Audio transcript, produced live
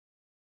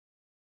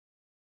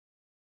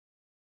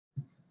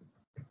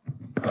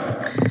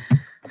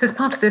So as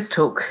part of this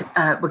talk,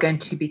 we're going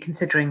to be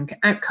considering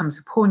outcomes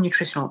of poor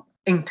nutritional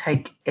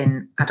intake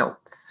in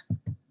adults.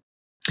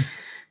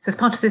 So as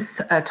part of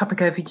this topic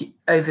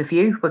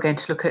overview, we're going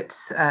to look at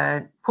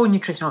poor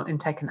nutritional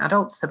intake in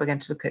adults. So we're going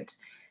to look at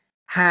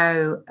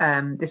how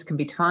this can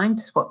be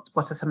defined, what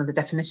are some of the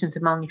definitions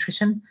of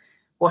malnutrition,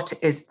 what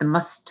is the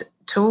MUST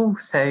tool,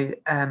 so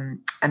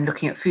and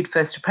looking at food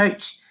first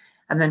approach.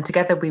 And then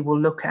together we will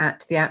look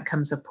at the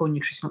outcomes of poor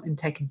nutritional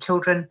intake in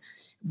children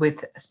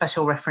with a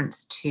special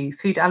reference to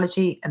food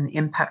allergy and the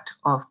impact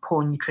of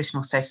poor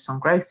nutritional status on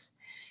growth.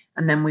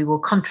 And then we will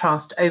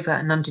contrast over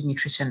and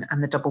undernutrition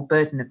and the double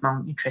burden of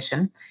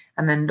malnutrition,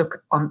 and then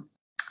look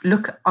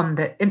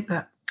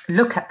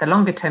at the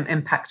longer term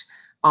impact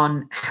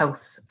on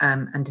health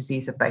and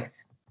disease of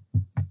both.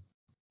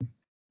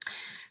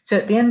 So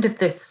at the end of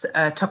this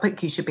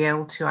topic, you should be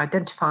able to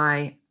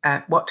identify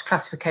what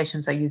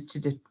classifications are used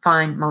to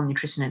define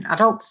malnutrition in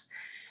adults,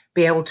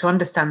 be able to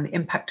understand the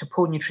impact of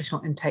poor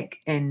nutritional intake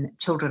in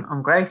children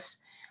on growth,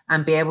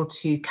 and be able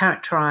to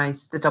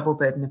characterise the double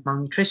burden of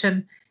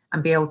malnutrition,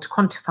 and be able to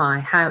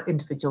quantify how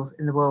individuals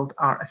in the world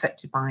are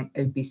affected by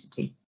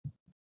obesity.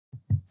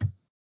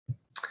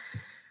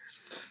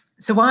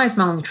 So why is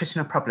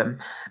malnutrition a problem?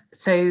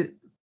 So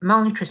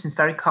malnutrition is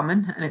very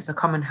common, and it's a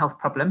common health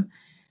problem.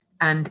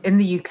 And in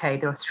the UK,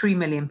 there are 3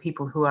 million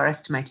people who are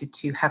estimated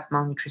to have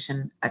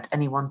malnutrition at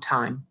any one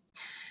time.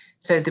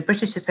 So the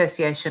British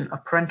Association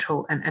of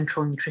Parenteral and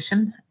Enteral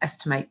Nutrition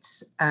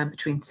estimates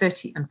between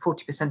 30 and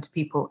 40% of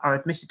people are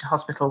admitted to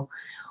hospital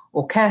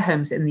or care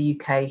homes in the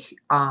UK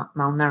are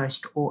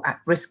malnourished or at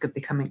risk of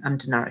becoming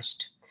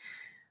undernourished.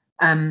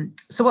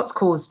 So what's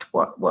caused,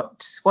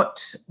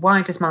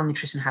 why does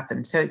malnutrition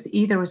happen? So it's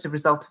either as a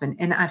result of an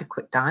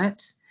inadequate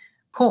diet,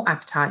 poor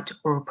appetite,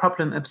 or a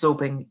problem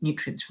absorbing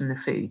nutrients from the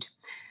food.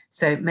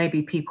 So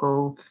maybe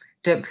people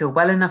don't feel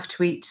well enough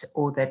to eat,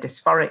 or they're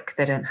dysphoric,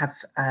 they don't have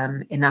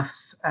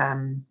enough,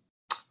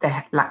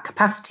 they lack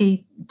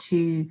capacity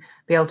to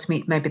be able to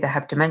eat. Maybe they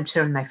have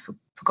dementia and they've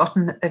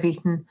forgotten that they've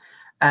eaten,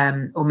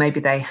 or maybe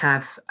they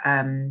have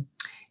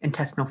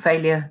intestinal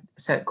failure,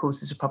 so it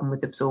causes a problem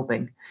with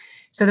absorbing.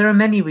 So there are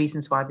many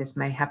reasons why this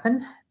may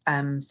happen.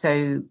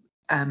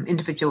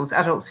 Individuals,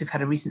 adults who've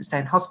had a recent stay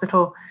in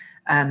hospital,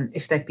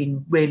 if they've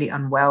been really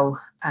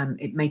unwell,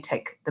 it may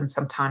take them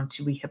some time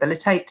to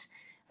rehabilitate,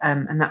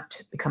 and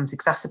that becomes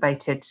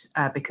exacerbated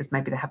because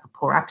maybe they have a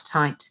poor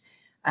appetite.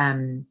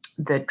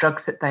 The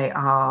drugs that they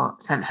are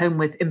sent home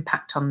with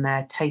impact on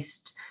their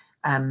taste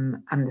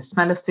and the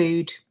smell of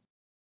food,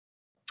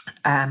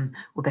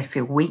 or they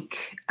feel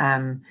weak,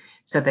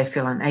 so they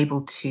feel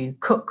unable to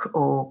cook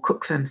or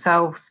cook for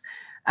themselves,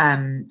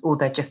 or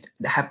they just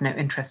have no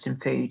interest in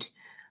food.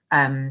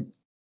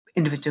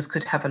 Individuals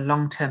could have a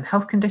long-term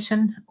health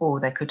condition, or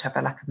they could have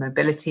a lack of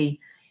mobility.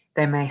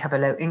 They may have a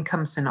low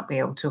income, so not be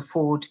able to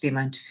afford the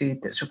amount of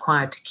food that's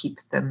required to keep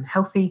them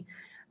healthy,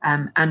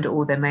 and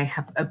or they may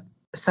have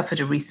suffered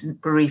a recent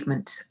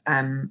bereavement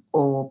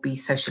or be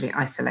socially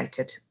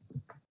isolated.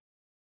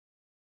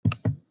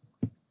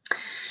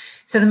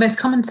 So the most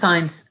common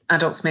signs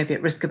adults may be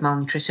at risk of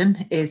malnutrition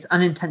is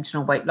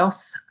unintentional weight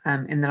loss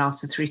in the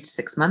last 3 to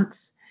 6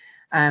 months,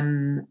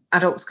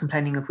 adults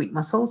complaining of weak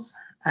muscles,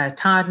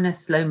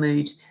 tiredness, low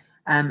mood,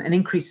 an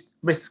increased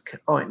risk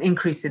or an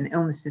increase in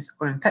illnesses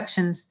or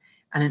infections,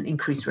 and an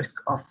increased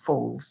risk of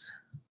falls.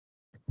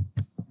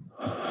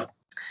 So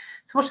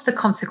what are the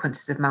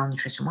consequences of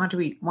malnutrition?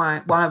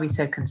 Why are we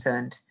so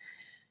concerned?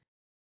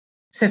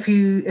 So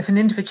if an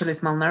individual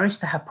is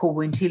malnourished, they have poor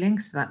wound healing.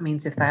 So that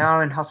means if they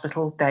are in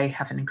hospital, they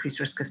have an increased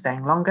risk of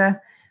staying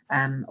longer,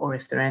 or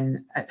if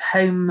they're at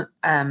home,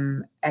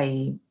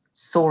 a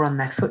sore on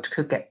their foot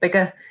could get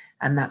bigger,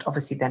 and that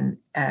obviously then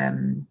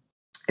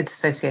it's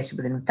associated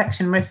with an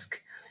infection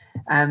risk.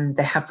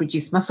 They have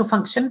reduced muscle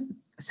function,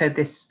 so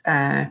this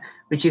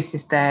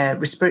reduces their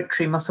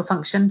respiratory muscle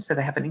function, so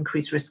they have an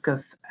increased risk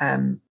of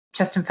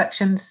chest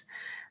infections.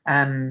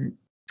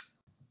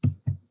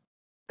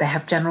 They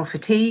have general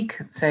fatigue,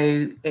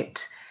 so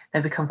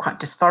they become quite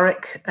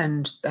dysphoric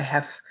and they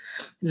have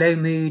low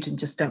mood and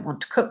just don't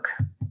want to cook.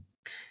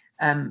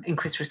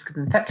 Increased risk of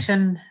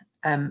infection,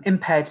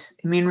 impaired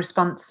immune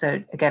response, so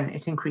again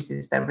it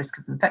increases their risk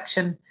of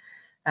infection.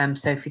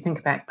 So if you think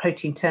about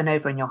protein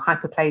turnover and your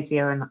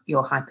hyperplasia and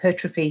your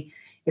hypertrophy,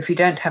 if you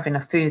don't have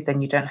enough food,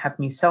 then you don't have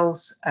new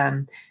cells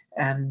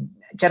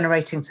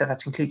generating, so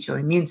that includes your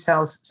immune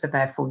cells, so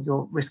therefore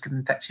your risk of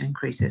infection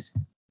increases.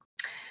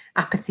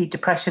 Apathy,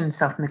 depression,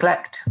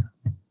 self-neglect,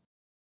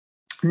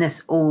 and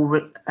this all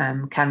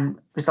can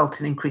result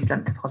in increased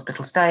length of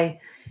hospital stay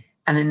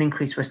and an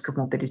increased risk of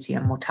morbidity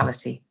and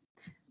mortality,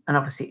 and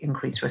obviously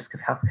increased risk of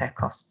healthcare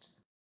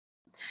costs.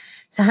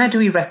 So how do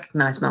we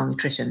recognise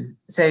malnutrition?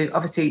 So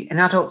obviously in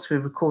adults, we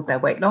record their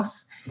weight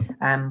loss.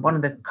 One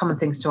of the common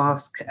things to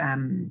ask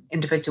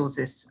individuals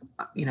is,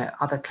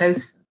 are their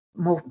clothes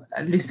more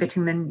loose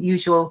fitting than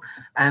usual?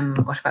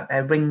 What about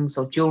their rings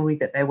or jewellery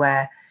that they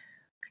wear?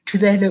 Do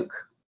they look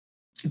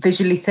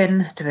Visually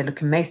thin, do they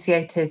look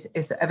emaciated?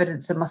 Is there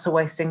evidence of muscle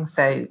wasting?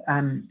 So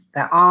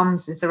their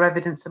arms, is there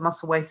evidence of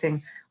muscle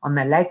wasting on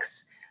their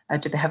legs?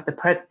 Do they have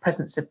the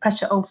presence of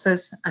pressure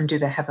ulcers? And do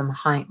they have a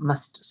high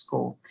MUST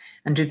score?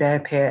 And do they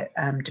appear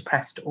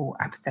depressed or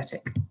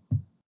apathetic?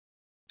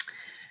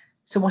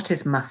 So what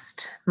is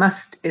MUST?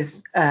 MUST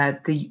is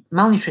the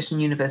Malnutrition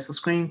Universal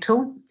Screening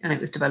Tool, and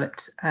it was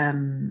developed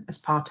as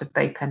part of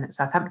BayPen at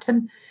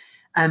Southampton.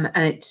 And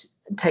it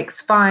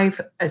takes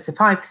it's a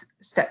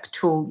 5-step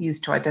tool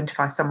used to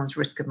identify someone's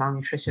risk of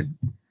malnutrition.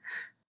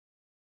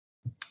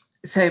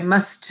 So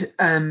MUST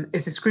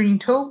is a screening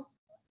tool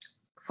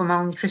for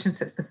malnutrition,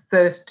 so it's the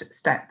first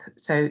step.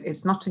 So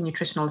it's not a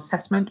nutritional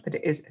assessment, but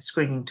it is a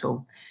screening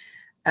tool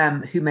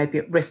who may be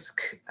at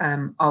risk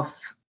of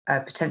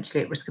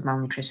potentially at risk of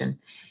malnutrition.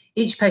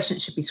 Each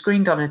patient should be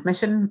screened on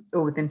admission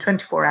or within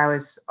 24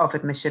 hours of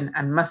admission,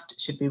 and MUST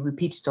should be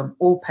repeated on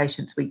all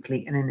patients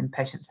weekly in an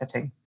inpatient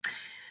setting.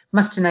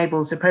 MUST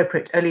enables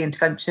appropriate early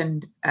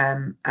intervention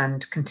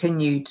and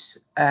continued,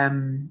 so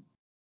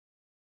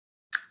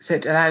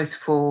it allows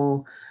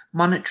for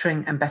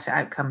monitoring and better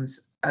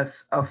outcomes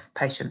of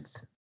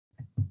patients.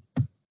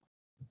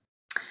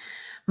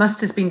 MUST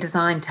has been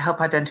designed to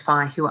help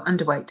identify who are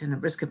underweight and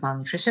at risk of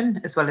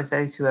malnutrition, as well as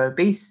those who are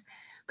obese,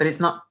 but it's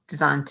not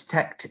designed to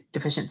detect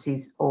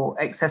deficiencies or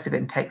excessive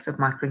intakes of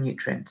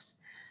micronutrients.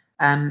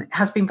 It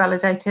has been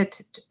validated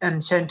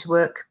and shown to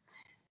work.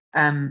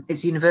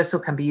 It's universal,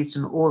 can be used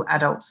on all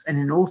adults and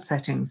in all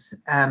settings,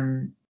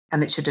 and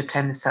it should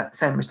obtain the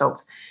same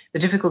results. The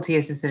difficulty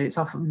is that it's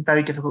often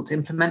very difficult to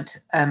implement.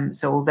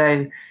 So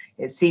although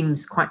it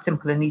seems quite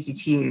simple and easy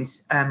to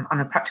use on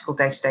a practical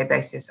day-to-day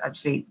basis,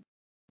 actually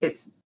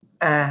it's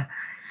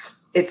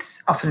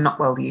often not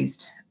well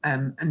used,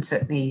 and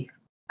certainly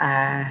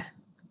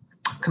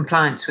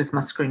compliance with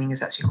MUST screening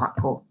is actually quite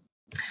poor.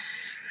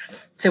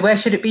 So where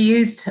should it be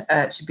used?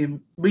 It should be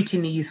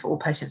routinely used for all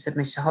patients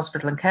admitted to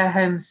hospital and care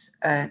homes,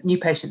 new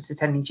patients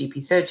attending GP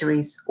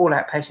surgeries, all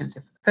outpatients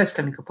of first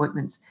clinic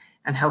appointments,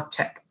 and health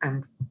check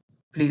and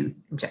flu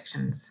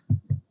injections.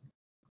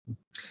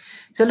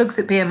 So it looks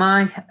at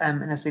BMI,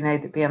 and as we know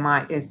that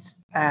BMI is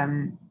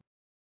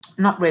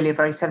not really a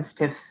very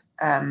sensitive,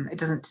 it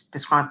doesn't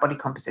describe body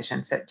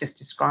composition, so it just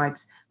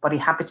describes body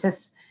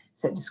habitus.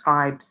 So it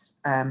describes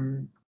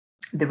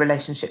the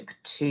relationship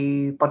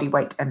to body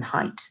weight and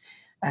height.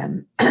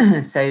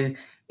 So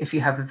if you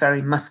have a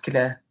very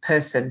muscular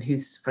person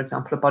who's, for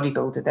example, a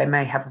bodybuilder, they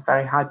may have a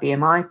very high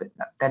BMI, but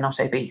they're not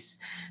obese.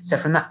 So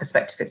from that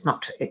perspective,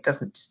 it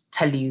doesn't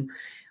tell you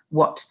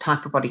what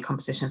type of body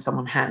composition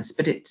someone has,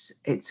 but it's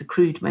a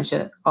crude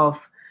measure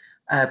of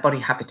body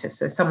habitus.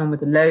 So someone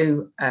with a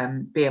low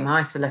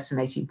BMI, so less than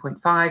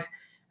 18.5,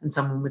 and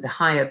someone with a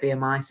higher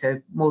BMI, so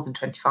more than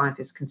 25,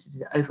 is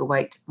considered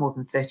overweight, more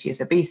than 30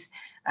 is obese.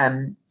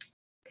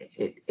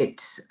 It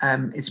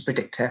is a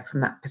predictor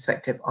from that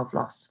perspective of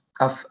loss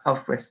of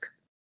risk.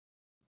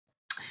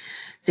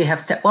 So you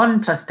have step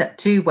 1 plus step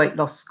 2 weight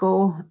loss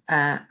score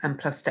and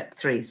plus step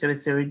 3. So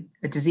is there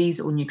a disease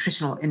or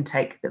nutritional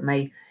intake that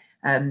may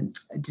a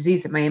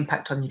disease that may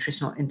impact on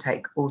nutritional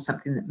intake, or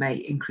something that may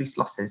increase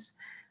losses?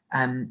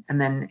 And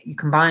then you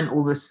combine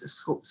all the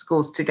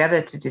scores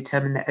together to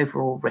determine the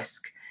overall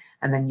risk,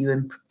 and then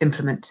you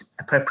implement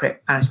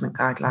appropriate management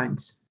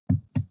guidelines.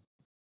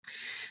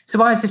 So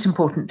why is it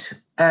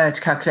important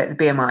to calculate the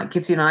BMI? It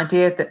gives you an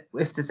idea that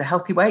if there's a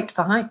healthy weight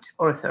for height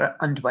or if they're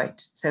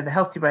underweight. So the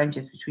healthy range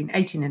is between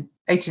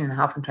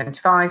 18.5 and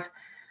 25.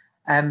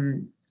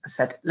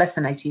 Said less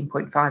than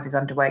 18.5 is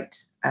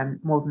underweight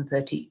and more than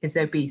 30 is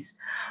obese.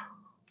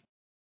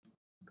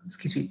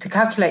 Excuse me. To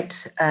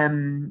calculate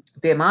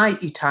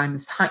BMI, you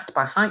times height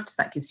by height.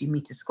 That gives you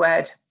meters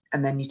squared,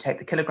 and then you take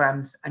the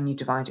kilograms and you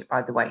divide it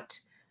by the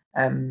weight,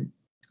 and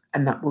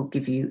that will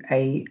give you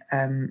a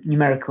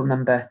numerical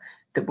number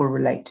that will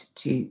relate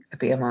to a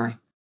BMI,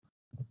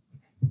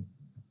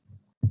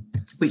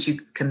 which you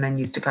can then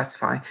use to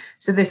classify.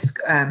 So this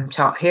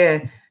chart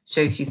here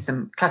shows you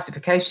some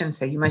classification.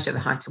 So you measure the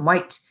height and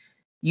weight,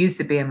 use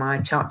the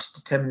BMI chart to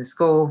determine the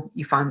score.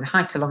 You find the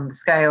height along the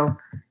scale,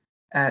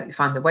 you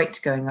find the weight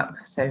going up.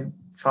 So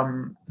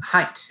from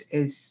height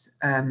is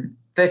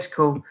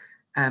vertical,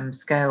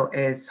 scale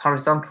is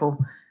horizontal,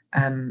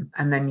 and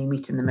then you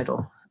meet in the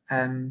middle.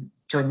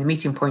 Join the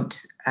meeting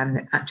point, and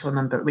the actual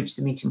number at which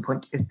the meeting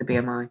point is the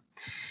BMI.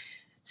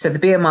 So the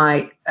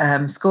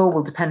BMI score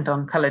will depend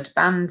on coloured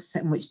bands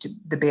in which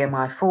the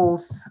BMI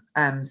falls.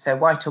 So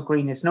white or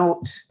green is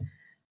 0,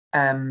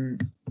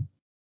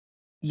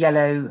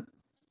 yellow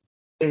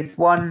is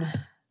 1,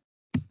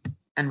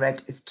 and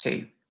red is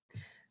 2.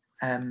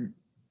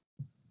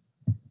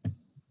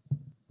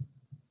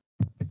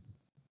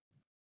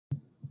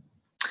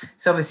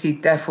 So obviously,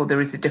 therefore,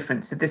 there is a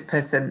difference. So this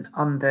person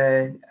on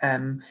the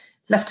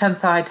left-hand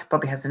side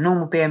probably has a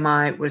normal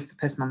BMI, whereas the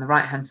person on the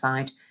right-hand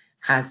side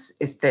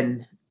is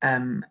thin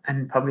and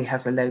probably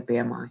has a low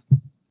BMI.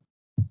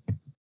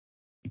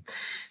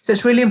 So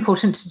it's really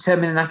important to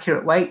determine an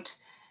accurate weight,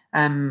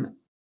 and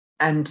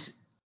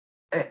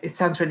it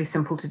sounds really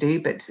simple to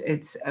do, but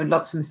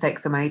lots of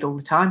mistakes are made all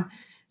the time.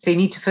 So you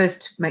need to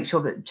first make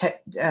sure that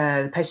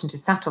the patient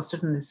is sat or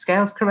stood on the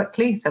scales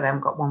correctly, so they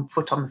haven't got one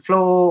foot on the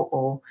floor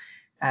or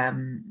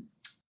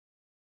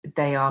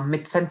they are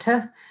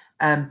mid-center.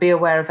 Be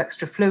aware of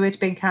extra fluid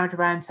being carried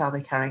around, so are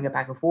they carrying a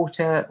bag of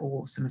water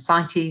or some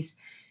ascites?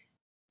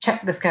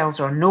 Check the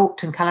scales are on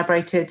naught and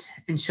calibrated.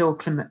 Ensure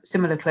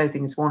similar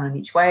clothing is worn on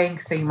each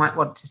weighing. So you might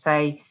want to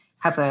say,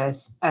 have a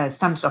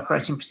standard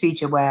operating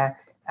procedure where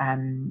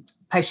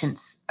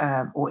patients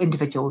or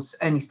individuals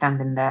only stand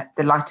in the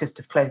lightest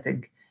of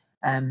clothing.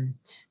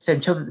 So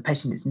ensure that the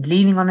patient isn't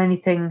leaning on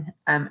anything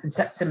and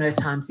set similar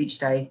times each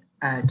day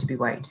to be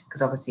weighed,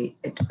 because obviously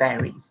it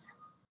varies.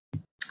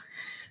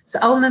 So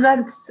ulnar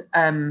length,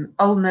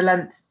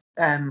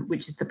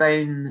 which is the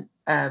bone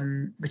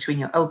between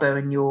your elbow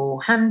and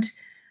your hand,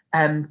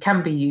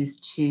 can be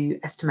used to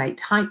estimate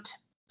height.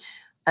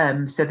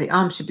 So the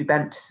arm should be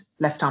bent,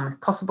 left arm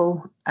if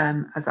possible,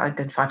 as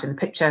identified in the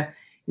picture.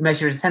 You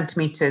measure in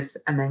centimetres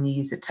and then you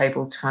use a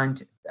table to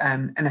find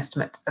an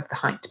estimate of the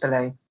height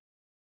below.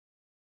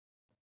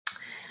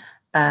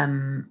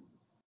 And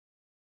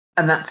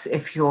that's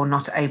if you're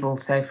not able,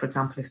 so for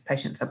example, if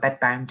patients are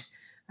bedbound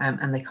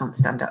and they can't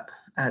stand up,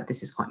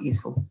 this is quite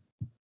useful.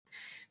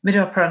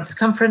 Mid-upper arm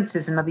circumference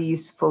is another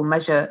useful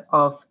measure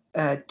of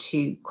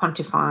to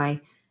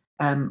quantify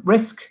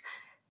risk.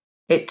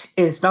 It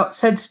is not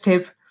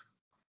sensitive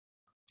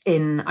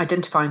in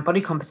identifying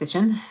body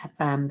composition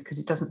because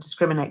it doesn't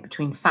discriminate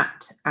between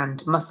fat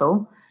and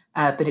muscle,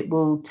 but it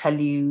will tell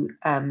you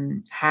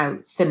how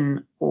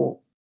thin or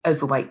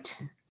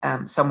overweight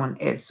someone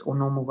is, or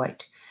normal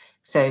weight.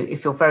 So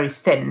if you're very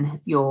thin,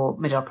 your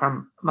mid-upper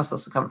arm muscle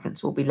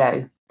circumference will be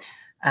low.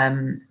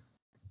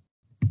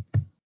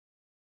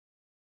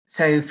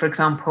 So for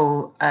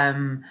example,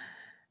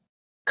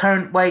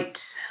 current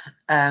weight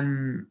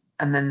and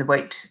then the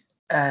weight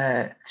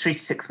 3 to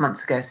 6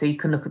 months ago. So you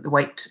can look at the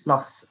weight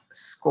loss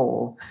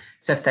score.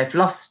 So if they've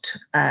lost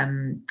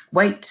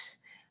weight,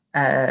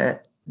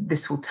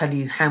 this will tell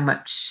you how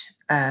much,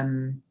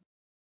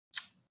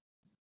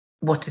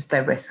 what is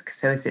their risk.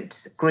 So is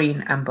it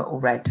green, amber or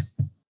red?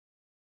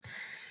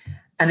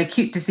 An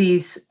acute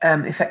disease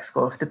effect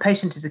score. If the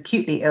patient is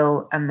acutely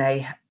ill and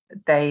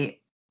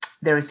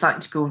there is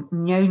likely to be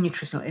no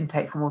nutritional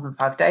intake for more than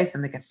 5 days,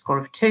 then they get a score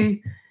of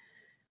 2.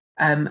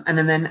 And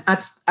then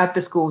add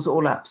the scores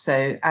all up.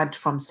 So add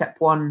from step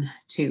 1,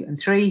 2, and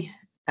 3,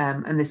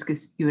 and this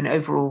gives you an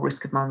overall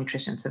risk of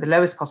malnutrition. So the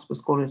lowest possible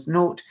score is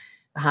 0,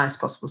 the highest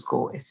possible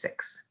score is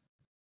 6.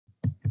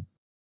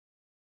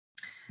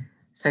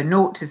 So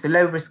 0 is a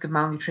low risk of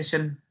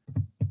malnutrition.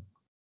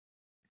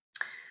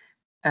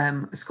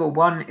 Score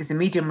 1 is a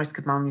medium risk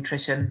of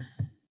malnutrition,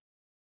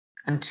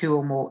 and 2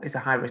 or more is a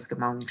high risk of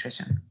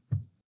malnutrition.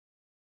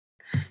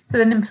 So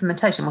then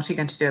implementation, what are you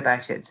going to do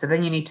about it? So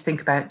then you need to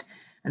think about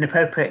an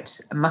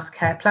appropriate must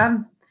care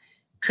plan,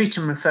 treat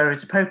and refer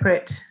as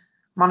appropriate,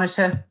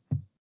 monitor,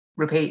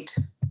 repeat,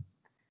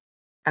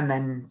 and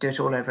then do it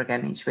all over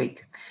again each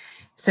week.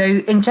 So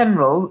in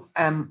general,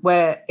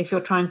 if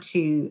you're trying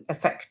to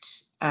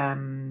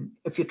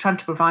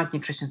provide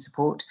nutrition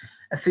support,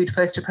 a food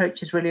first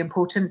approach is really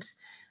important.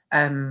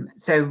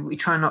 So we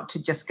try not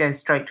to just go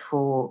straight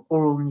for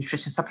oral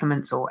nutrition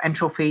supplements or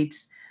enteral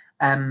feeds.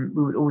 We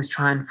would always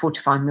try and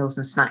fortify meals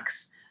and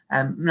snacks.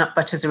 Nut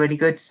butters are really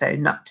good. So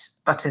nut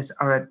butters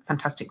are a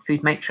fantastic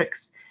food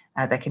matrix.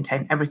 They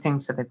contain everything.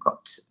 So they've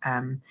got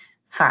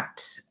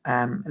fat,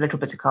 a little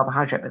bit of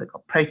carbohydrate, but they've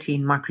got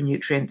protein,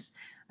 micronutrients.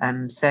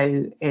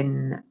 So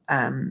in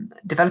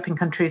developing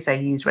countries, they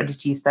use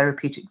ready-to-use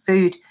therapeutic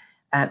food,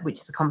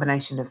 which is a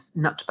combination of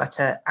nut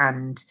butter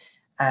and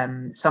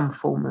some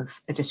form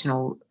of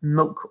additional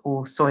milk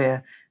or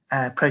soya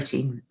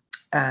protein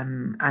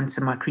and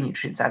some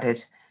micronutrients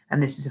added.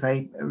 And this is a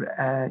very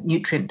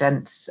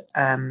nutrient-dense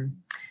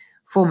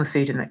form of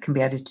food, and that can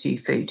be added to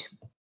food.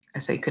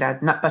 So you could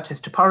add nut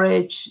butters to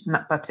porridge,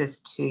 nut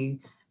butters to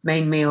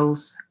main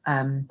meals,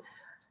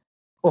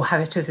 or have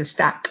it as a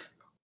stack.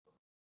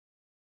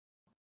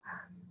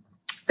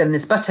 Then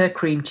there's butter,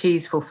 cream,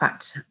 cheese, full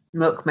fat,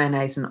 milk,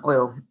 mayonnaise, and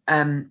oil.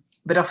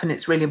 But often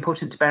it's really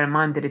important to bear in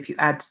mind that if you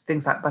add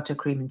things like butter,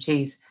 cream, and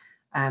cheese,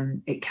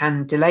 it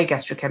can delay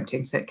gastric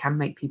emptying, so it can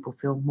make people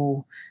feel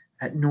more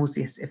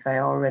nauseous if they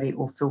are already,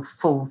 or feel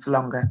full for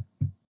longer.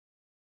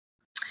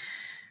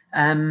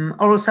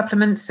 Oral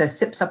supplements, so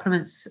SIP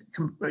supplements,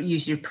 can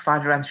usually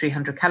provide around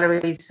 300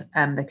 calories.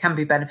 They can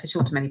be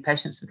beneficial to many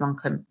patients with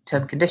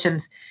long-term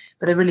conditions,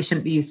 but they really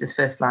shouldn't be used as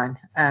first line.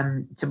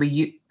 So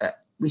we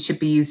should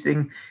be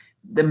using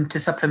them to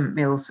supplement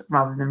meals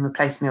rather than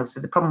replace meals. So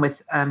the problem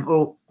with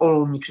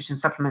oral nutrition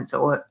supplements,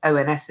 or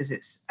ONS as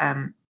it's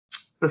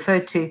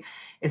referred to,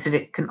 is that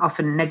it can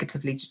often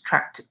negatively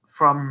detract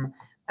from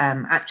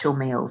actual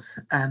meals,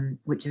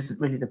 which isn't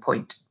really the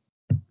point.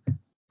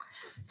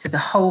 So the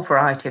whole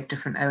variety of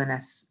different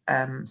ONS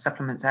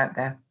supplements out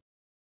there,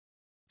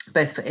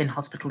 both for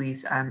in-hospital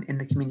use and in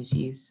the community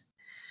use.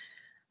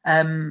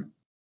 So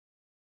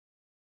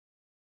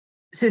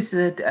this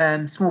is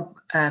a small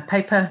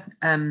paper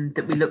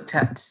that we looked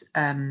at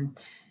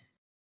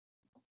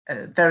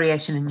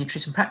variation in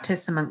nutrition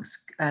practice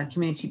amongst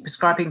community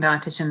prescribing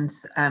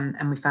dietitians,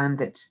 and we found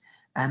that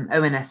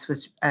ONS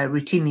was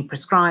routinely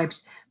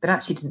prescribed, but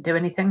actually didn't do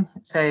anything.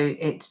 So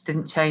it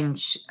didn't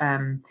change,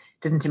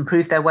 didn't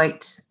improve their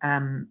weight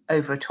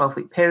over a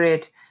 12-week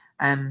period,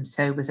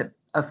 so was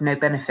of no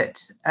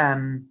benefit.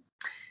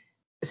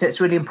 So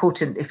it's really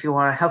important, if you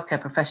are a healthcare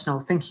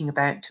professional, thinking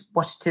about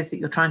what it is that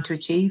you're trying to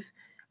achieve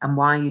and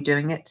why you're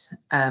doing it,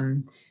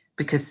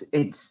 because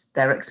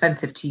they're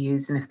expensive to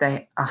use, and if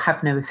they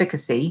have no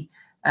efficacy,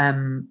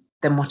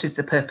 then what is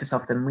the purpose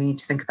of them? We need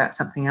to think about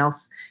something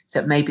else. So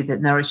it may be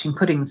that nourishing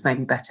puddings may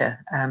be better.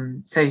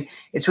 So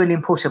it's really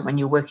important when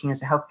you're working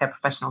as a healthcare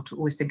professional to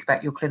always think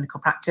about your clinical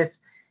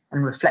practice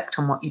and reflect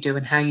on what you do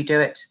and how you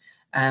do it,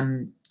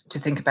 to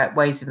think about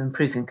ways of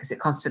improving, because it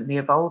constantly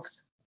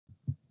evolves.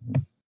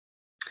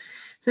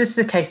 So this is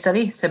a case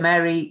study. So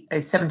Mary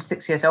is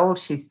 76 years old.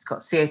 She's got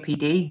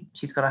COPD.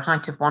 She's got a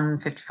height of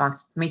 155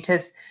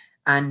 meters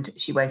and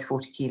she weighs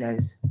 40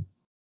 kilos.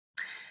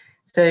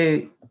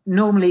 So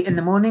normally in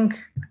the morning,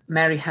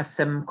 Mary has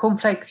some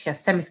cornflakes. She has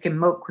semi-skim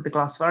milk with a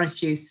glass of orange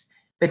juice.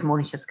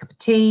 Mid-morning, she has a cup of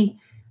tea.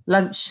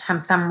 Lunch,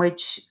 ham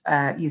sandwich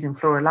using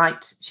Flora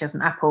Light. She has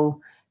an apple.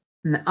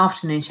 In the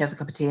afternoon, she has a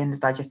cup of tea and a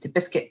digestive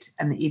biscuit.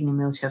 And the evening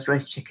meal, she has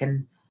roast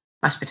chicken,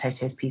 mashed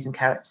potatoes, peas and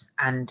carrots.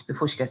 And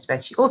before she goes to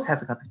bed, she also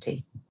has a cup of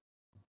tea.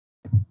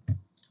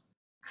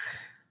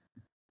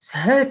 So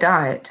her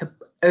diet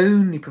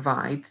only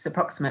provides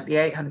approximately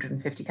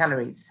 850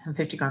 calories and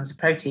 50 grams of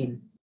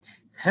protein.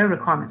 So her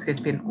requirements are going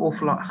to be an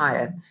awful lot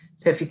higher.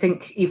 So if you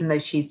think, even though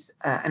she's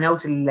an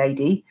elderly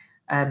lady,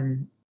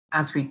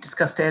 as we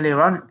discussed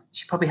earlier on,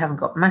 she probably hasn't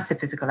got massive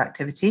physical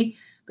activity,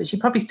 but she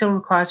probably still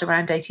requires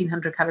around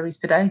 1,800 calories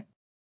per day.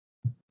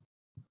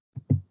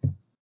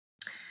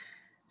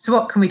 So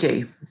what can we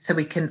do? So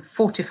we can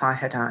fortify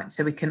her diet.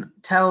 So we can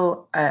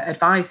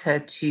advise her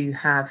to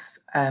have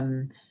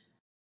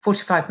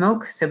fortified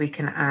milk. So we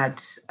can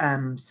add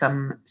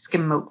some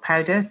skim milk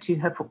powder to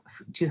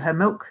her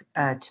milk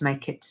to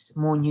make it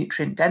more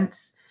nutrient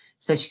dense.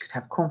 So she could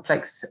have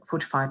cornflakes,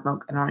 fortified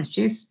milk and orange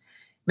juice.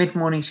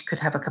 Mid-morning, she could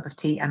have a cup of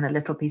tea and a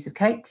little piece of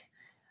cake.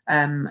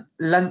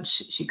 Lunch,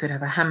 she could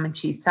have a ham and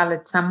cheese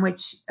salad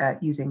sandwich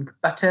using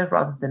butter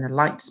rather than a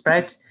light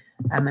spread,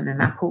 and an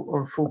apple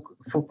or a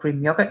full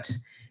cream yogurt.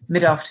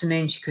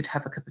 Mid-afternoon, she could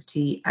have a cup of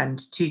tea and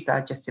 2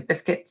 digestive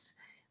biscuits.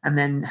 And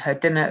then her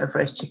dinner of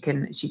roast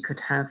chicken, she could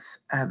have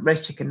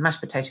roast chicken, mashed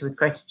potato with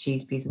grated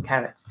cheese, peas and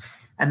carrots.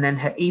 And then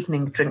her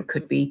evening drink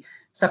could be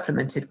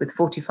supplemented with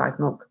fortified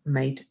milk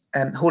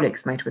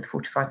Horlicks made with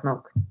fortified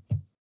milk.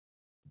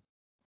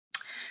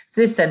 So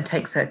this then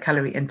takes her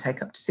calorie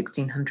intake up to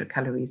 1,600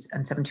 calories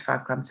and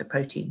 75 grams of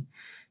protein.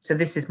 So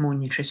this is more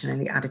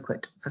nutritionally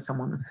adequate for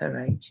someone of her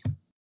age.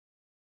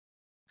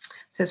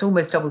 So it's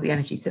almost double the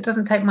energy. So it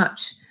doesn't take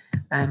much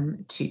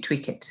to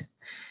tweak it.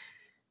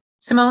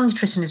 So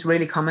malnutrition is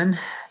really common.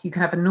 You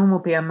can have a normal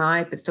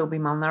BMI but still be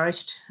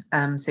malnourished.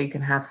 So you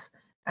can have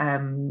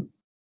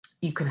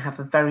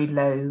a very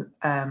low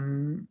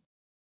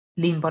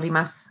lean body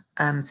mass.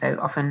 So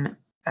often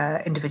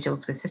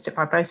individuals with cystic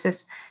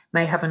fibrosis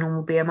may have a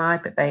normal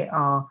BMI, but they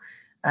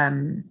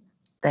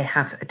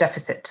have a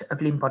deficit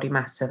of lean body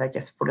mass. So they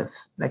just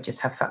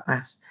have fat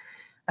mass.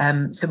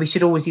 So we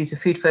should always use a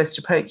food first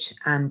approach,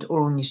 and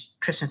oral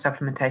nutrition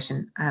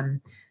supplementation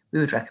we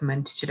would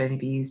recommend should only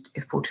be used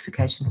if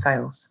fortification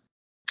fails.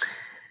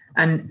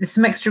 And there's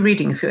some extra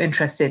reading if you're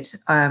interested.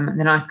 The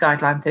NICE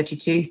Guideline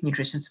 32,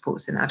 Nutrition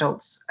Supports in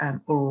Adults,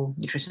 Oral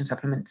Nutrition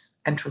Supplements,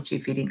 Enteral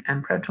Tube Feeding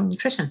and Parental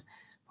Nutrition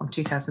from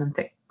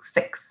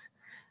 2006.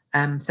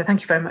 So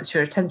thank you very much for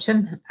your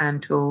attention,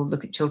 and we'll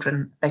look at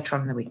children later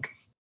on in the week.